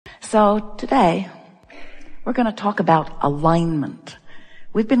So today, we're going to talk about alignment.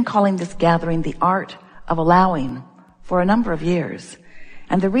 We've been calling this gathering the art of allowing for a number of years.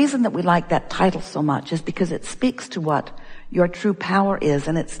 And the reason that we like that title so much is because it speaks to what your true power is,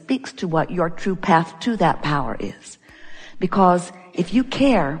 and it speaks to what your true path to that power is. Because if you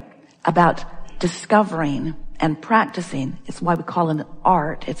care about discovering and practicing, it's why we call it an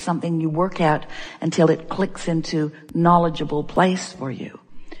art. It's something you work at until it clicks into knowledgeable place for you.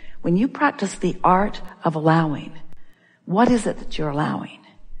 When you practice the art of allowing, what is it that you're allowing?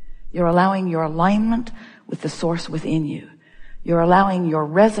 You're allowing your alignment with the source within you. You're allowing your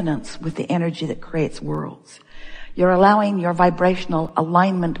resonance with the energy that creates worlds. You're allowing your vibrational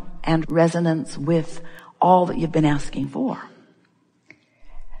alignment and resonance with all that you've been asking for.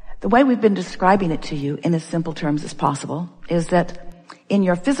 The way we've been describing it to you in as simple terms as possible is that in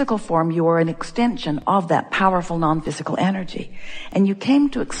your physical form, you are an extension of that powerful non-physical energy. And you came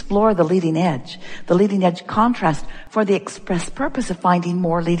to explore the leading edge contrast for the express purpose of finding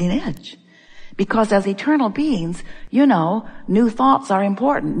more leading edge. Because as eternal beings, you know, new thoughts are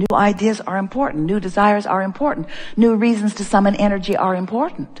important, new ideas are important, new desires are important, new reasons to summon energy are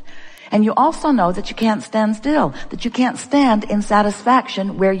important. And you also know that you can't stand still, that you can't stand in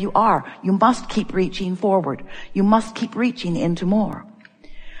satisfaction where you are. You must keep reaching forward. You must keep reaching into more.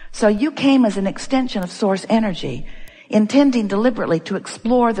 So you came as an extension of source energy, intending deliberately to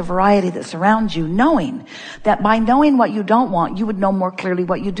explore the variety that surrounds you, knowing that by knowing what you don't want, you would know more clearly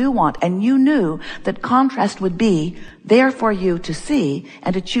what you do want. And you knew that contrast would be there for you to see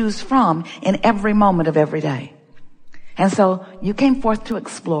and to choose from in every moment of every day. And so you came forth to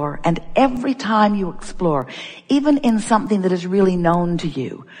explore, and every time you explore, even in something that is really known to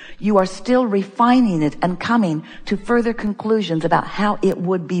you, you are still refining it and coming to further conclusions about how it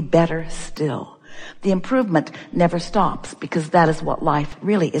would be better still. The improvement never stops, because that is what life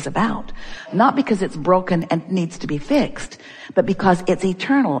really is about. Not because it's broken and needs to be fixed, but because it's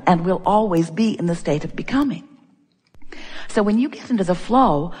eternal and will always be in the state of becoming. So when you get into the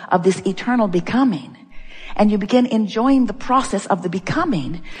flow of this eternal becoming, and you begin enjoying the process of the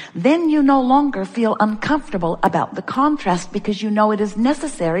becoming, then you no longer feel uncomfortable about the contrast, because you know it is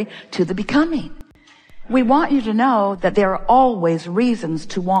necessary to the becoming. We want you to know that there are always reasons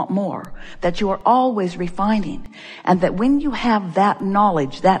to want more, that you are always refining, and that when you have that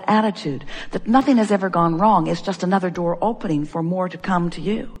knowledge, that attitude, that nothing has ever gone wrong, it's just another door opening for more to come to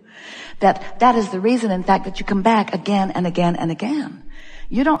you. That is the reason, in fact, that you come back again and again and again.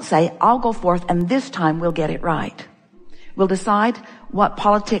 You don't say, I'll go forth and this time we'll get it right. We'll decide what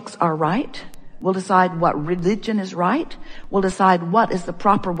politics are right. We'll decide what religion is right. We'll decide what is the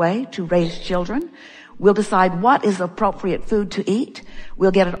proper way to raise children. We'll decide what is appropriate food to eat.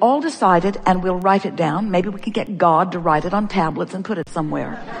 We'll get it all decided and we'll write it down. Maybe we can get God to write it on tablets and put it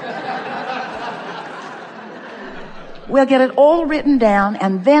somewhere. We'll get it all written down,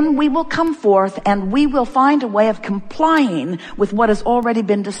 and then we will come forth and we will find a way of complying with what has already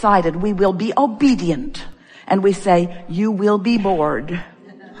been decided. We will be obedient. And we say, you will be bored.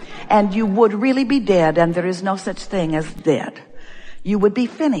 And you would really be dead, and there is no such thing as dead. You would be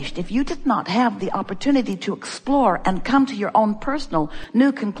finished if you did not have the opportunity to explore and come to your own personal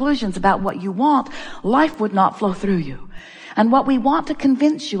new conclusions about what you want. Life would not flow through you. And what we want to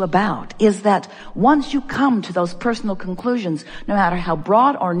convince you about is that once you come to those personal conclusions, no matter how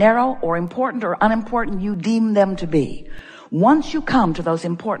broad or narrow or important or unimportant you deem them to be, once you come to those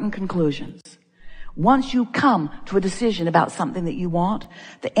important conclusions, once you come to a decision about something that you want,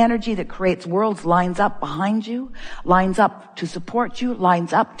 the energy that creates worlds lines up behind you, lines up to support you,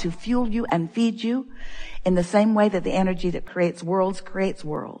 lines up to fuel you and feed you, in the same way that the energy that creates worlds,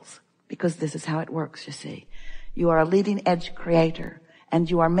 because this is how it works, you see. You are a leading edge creator, and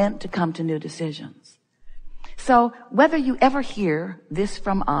you are meant to come to new decisions. So whether you ever hear this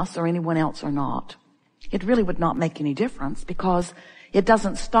from us or anyone else or not, it really would not make any difference, because it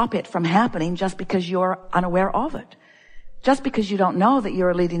doesn't stop it from happening just because you're unaware of it. Just because you don't know that you're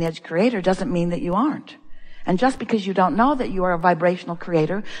a leading edge creator doesn't mean that you aren't. And just because you don't know that you are a vibrational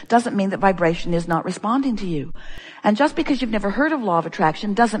creator doesn't mean that vibration is not responding to you. And just because you've never heard of law of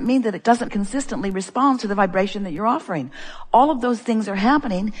attraction doesn't mean that it doesn't consistently respond to the vibration that you're offering. All of those things are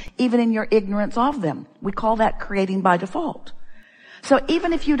happening even in your ignorance of them. We call that creating by default. So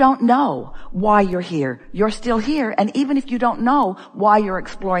even if you don't know why you're here, you're still here. And even if you don't know why you're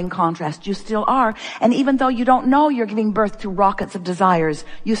exploring contrast, you still are. And even though you don't know you're giving birth to rockets of desires,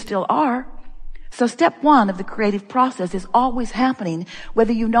 you still are. So step one of the creative process is always happening,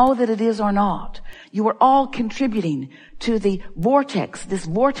 whether you know that it is or not. You are all contributing to the vortex, this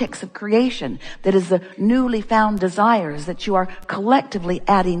vortex of creation that is the newly found desires that you are collectively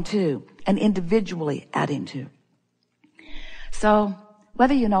adding to and individually adding to. So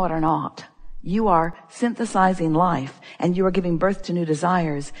whether you know it or not, you are synthesizing life and you are giving birth to new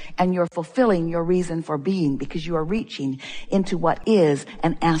desires and you're fulfilling your reason for being because you are reaching into what is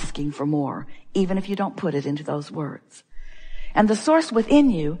and asking for more, even if you don't put it into those words. And the source within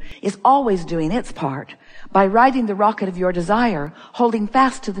you is always doing its part by riding the rocket of your desire, holding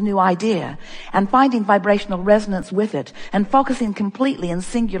fast to the new idea and finding vibrational resonance with it and focusing completely and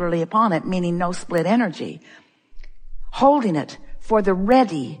singularly upon it, meaning no split energy, holding it for the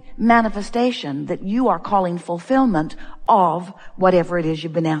ready manifestation that you are calling fulfillment of whatever it is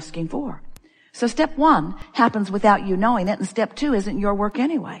you've been asking for. So step one happens without you knowing it, and step two isn't your work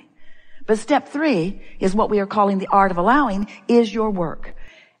anyway. But step three is what we are calling the art of allowing, is your work.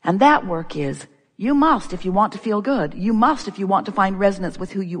 And that work is, you must, if you want to feel good. You must, if you want to find resonance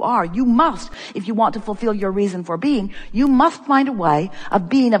with who you are. You must, if you want to fulfill your reason for being. You must find a way of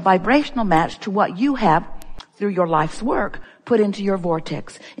being a vibrational match to what you have through your life's work put into your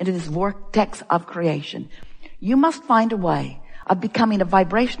vortex, into this vortex of creation. You must find a way of becoming a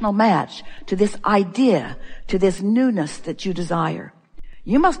vibrational match to this idea, to this newness that you desire.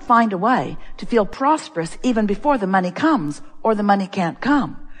 You must find a way to feel prosperous even before the money comes or the money can't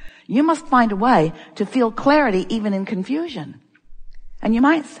come. You must find a way to feel clarity even in confusion. And you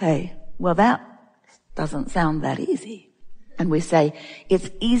might say, well, that doesn't sound that easy. And we say, it's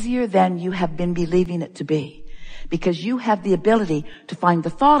easier than you have been believing it to be. Because you have the ability to find the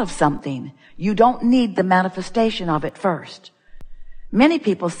thought of something. You don't need the manifestation of it first. Many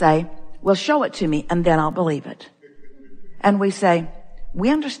people say, well, show it to me and then I'll believe it. And we say, we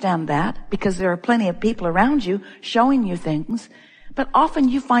understand that because there are plenty of people around you showing you things, but often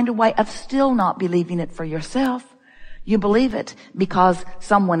you find a way of still not believing it for yourself. You believe it because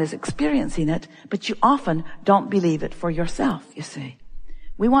someone is experiencing it, but you often don't believe it for yourself, you see.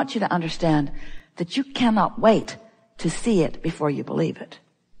 We want you to understand that you cannot wait to see it before you believe it.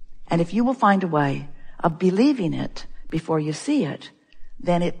 And if you will find a way of believing it before you see it,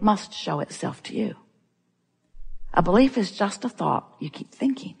 then it must show itself to you. A belief is just a thought you keep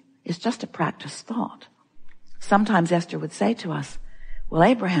thinking. It's just a practiced thought. Sometimes Esther would say to us, well,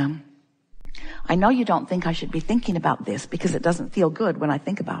 Abraham, I know you don't think I should be thinking about this because it doesn't feel good when I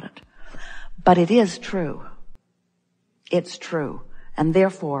think about it. But it is true. It's true. And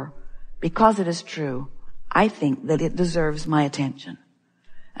therefore, because it is true, I think that it deserves my attention.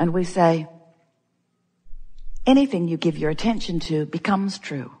 And we say, anything you give your attention to becomes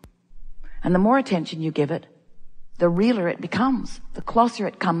true. And the more attention you give it, the realer it becomes, the closer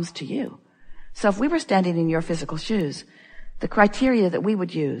it comes to you. So if we were standing in your physical shoes, the criteria that we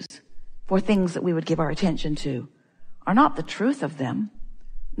would use for things that we would give our attention to are not the truth of them,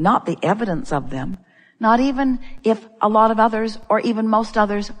 not the evidence of them, not even if a lot of others or even most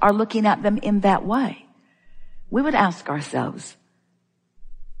others are looking at them in that way. We would ask ourselves,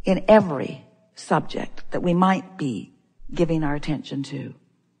 in every subject that we might be giving our attention to,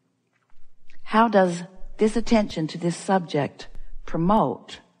 how does this attention to this subject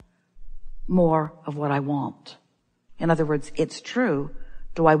promote more of what I want? In other words, it's true.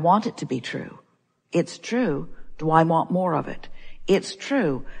 Do I want it to be true? It's true. Do I want more of it? It's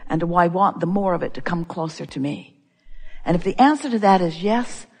true. And do I want the more of it to come closer to me? And if the answer to that is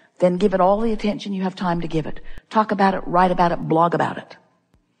yes, then give it all the attention you have time to give it. Talk about it, write about it, blog about it.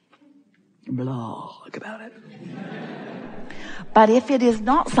 Blog about it. But if it is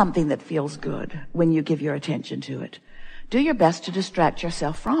not something that feels good when you give your attention to it, do your best to distract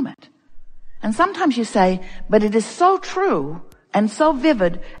yourself from it. And sometimes you say, but it is so true and so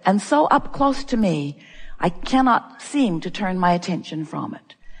vivid and so up close to me, I cannot seem to turn my attention from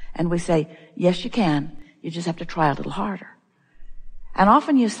it. And we say, yes, you can. You just have to try a little harder. And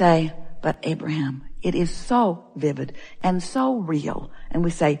often you say, but Abraham, it is so vivid and so real. And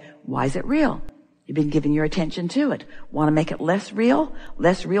we say, why is it real? You've been giving your attention to it. Want to make it less real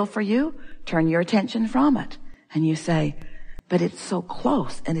for you? Turn your attention from it. And you say, but it's so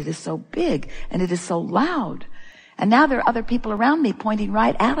close and it is so big and it is so loud. And now there are other people around me pointing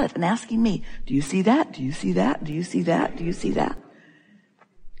right at it and asking me, do you see that? Do you see that? Do you see that? Do you see that?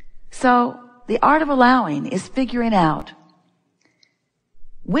 So the art of allowing is figuring out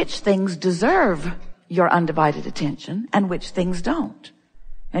which things deserve your undivided attention and which things don't.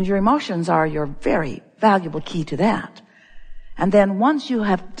 And your emotions are your very valuable key to that. And then once you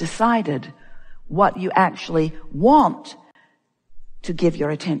have decided what you actually want to give your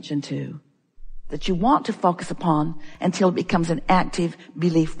attention to, that you want to focus upon until it becomes an active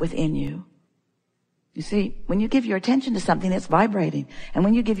belief within you. You see, when you give your attention to something, it's vibrating. And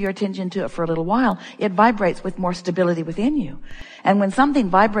when you give your attention to it for a little while, it vibrates with more stability within you. And when something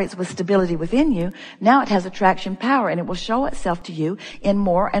vibrates with stability within you, now it has attraction power, and it will show itself to you in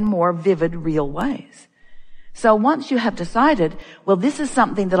more and more vivid, real ways. So once you have decided, well, this is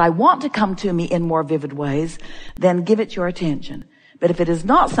something that I want to come to me in more vivid ways, then give it your attention. But if it is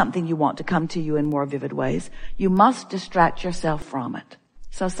not something you want to come to you in more vivid ways, you must distract yourself from it.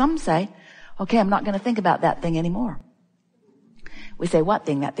 So some say, okay, I'm not going to think about that thing anymore. We say, what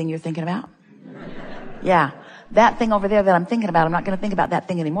thing? That thing you're thinking about? Yeah, that thing over there that I'm thinking about, I'm not going to think about that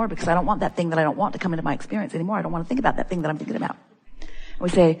thing anymore because I don't want that thing that I don't want to come into my experience anymore. I don't want to think about that thing that I'm thinking about. And we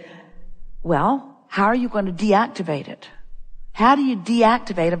say, well, how are you going to deactivate it? How do you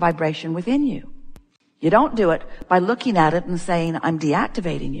deactivate a vibration within you? You don't do it by looking at it and saying, I'm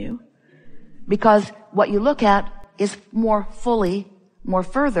deactivating you, because what you look at is more fully, more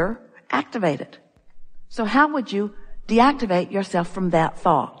further activated. So how would you deactivate yourself from that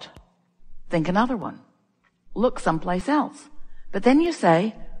thought? Think another one. Look someplace else. But then you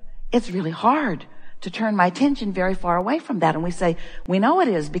say, it's really hard to turn my attention very far away from that. And we say, we know it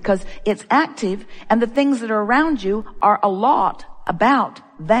is because it's active and the things that are around you are a lot about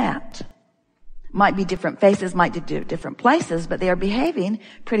that. Might be different faces, might be different places, but they are behaving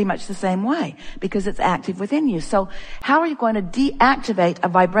pretty much the same way because it's active within you. So how are you going to deactivate a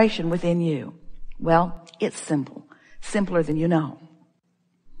vibration within you? Well, it's simple. Simpler than you know.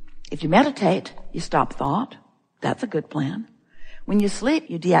 If you meditate, you stop thought. That's a good plan. When you sleep,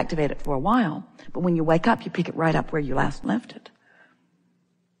 you deactivate it for a while, but when you wake up, you pick it right up where you last left it.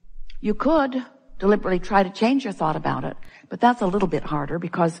 You could deliberately try to change your thought about it, but that's a little bit harder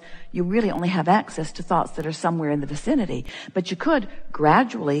because you really only have access to thoughts that are somewhere in the vicinity. But you could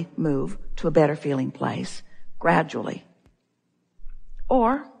gradually move to a better feeling place, gradually.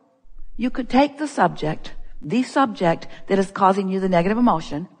 Or you could take the subject that is causing you the negative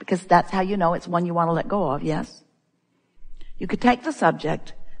emotion, because that's how you know it's one you want to let go of, yes? You could take the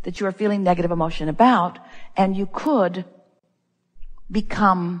subject that you are feeling negative emotion about, and you could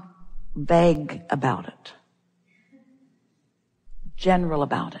become vague about it. General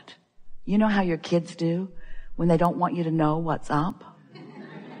about it. You know how your kids do when they don't want you to know what's up?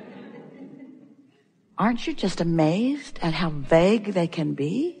 Aren't you just amazed at how vague they can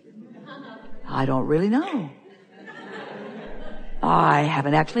be? I don't really know. I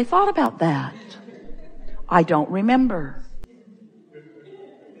haven't actually thought about that. I don't remember.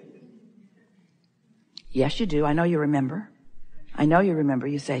 Yes, you do. I know you remember. I know you remember,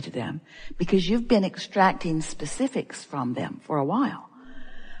 you say to them, because you've been extracting specifics from them for a while.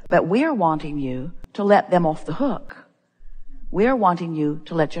 But we're wanting you to let them off the hook. We're wanting you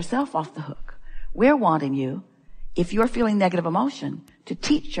to let yourself off the hook. We're wanting you, if you're feeling negative emotion, to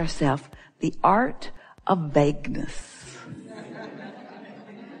teach yourself the art of vagueness.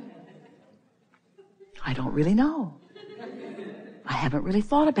 I don't really know. I haven't really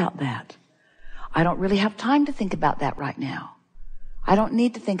thought about that. I don't really have time to think about that right now. I don't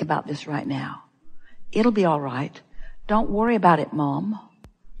need to think about this right now. It'll be all right. Don't worry about it, Mom.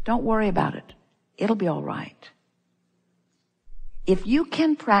 Don't worry about it. It'll be all right. If you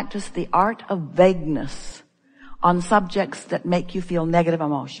can practice the art of vagueness on subjects that make you feel negative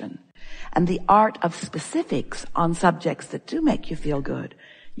emotion, and the art of specifics on subjects that do make you feel good,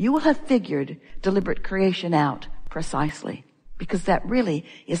 you will have figured deliberate creation out precisely, because that really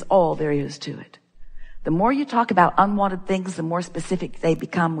is all there is to it. The more you talk about unwanted things, the more specific they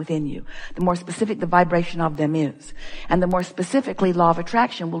become within you. The more specific the vibration of them is. And the more specifically law of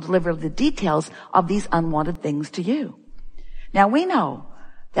attraction will deliver the details of these unwanted things to you. Now we know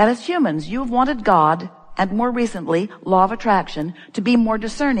that as humans, you've wanted God, and more recently, law of attraction, to be more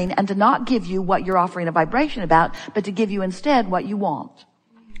discerning and to not give you what you're offering a vibration about, but to give you instead what you want.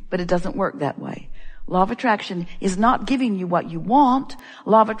 But it doesn't work that way. Law of attraction is not giving you what you want.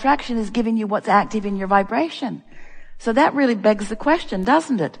 Law of attraction is giving you what's active in your vibration. So that really begs the question,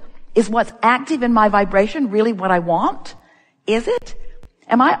 doesn't it? Is what's active in my vibration really what I want? Is it?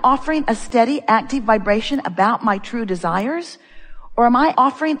 Am I offering a steady, active vibration about my true desires? Or am I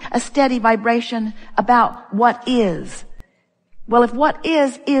offering a steady vibration about what is? Well, if what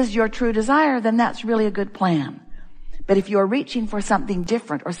is your true desire, then that's really a good plan. But if you're reaching for something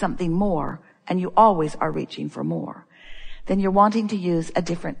different or something more, and you always are reaching for more, then you're wanting to use a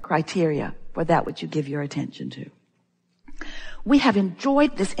different criteria for that which you give your attention to. We have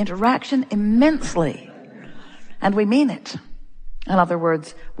enjoyed this interaction immensely, and we mean it. In other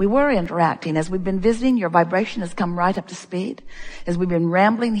words, we were interacting. As we've been visiting, your vibration has come right up to speed. As we've been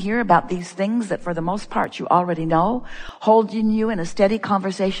rambling here about these things that for the most part you already know, holding you in a steady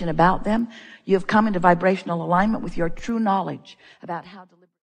conversation about them, you have come into vibrational alignment with your true knowledge about how to